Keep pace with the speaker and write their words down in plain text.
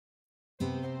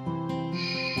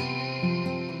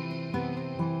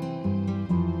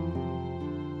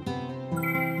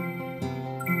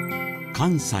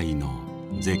関西の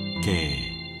絶景。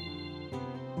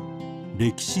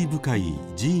歴史深い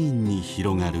寺院に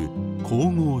広がる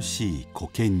神々しい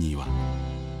苔庭。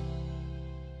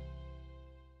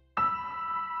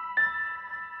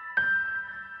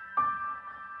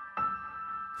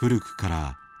古くか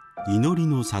ら祈り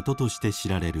の里として知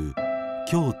られる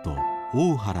京都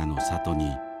大原の里に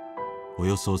お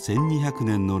よそ1200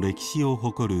年の歴史を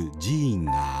誇る寺院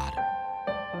がある。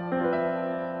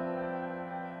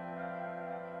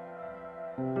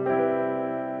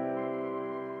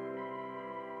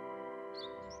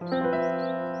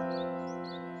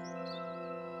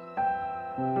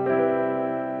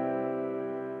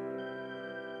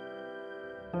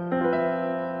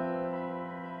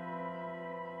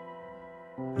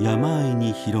山あい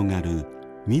に広がる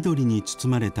緑に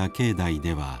包まれた境内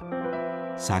では、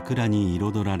桜に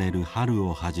彩られる春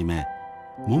をはじめ、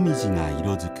もみじが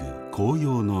色づく紅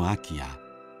葉の秋や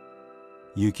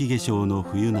雪化粧の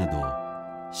冬など、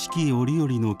四季折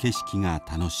々の景色が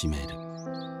楽しめる。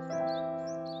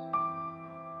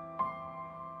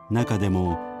中で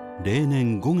も例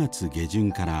年5月下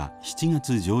旬から7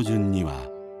月上旬には、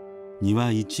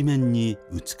庭一面に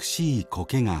美しい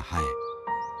苔が生え、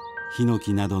ヒノ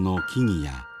キなどの木々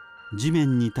や地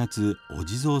面に立つお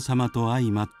地蔵様と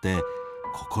相まって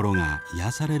心が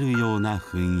癒されるような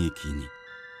雰囲気に。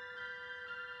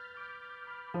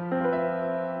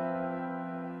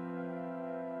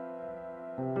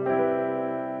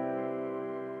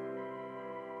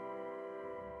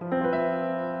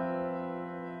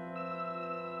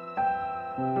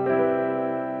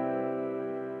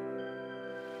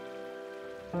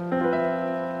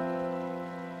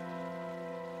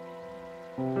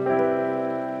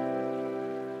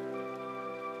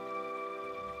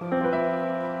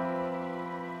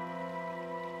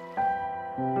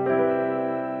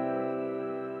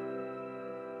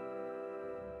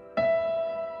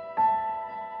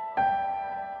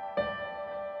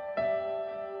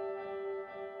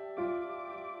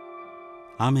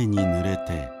雨に濡れ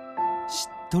てし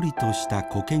っとりとした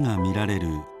苔が見られる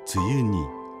梅雨に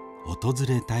訪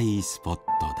れたいスポット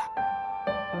だ。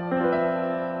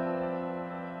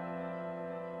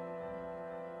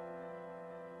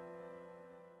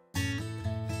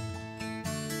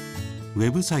ウ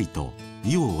ェブサイト「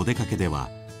いおおでかけ」では、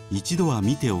一度は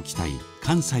見ておきたい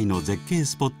関西の絶景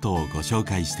スポットをご紹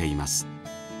介しています。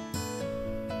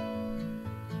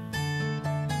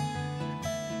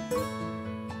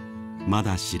ま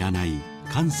だ知らない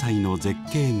関西の絶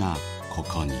景がこ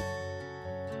こに。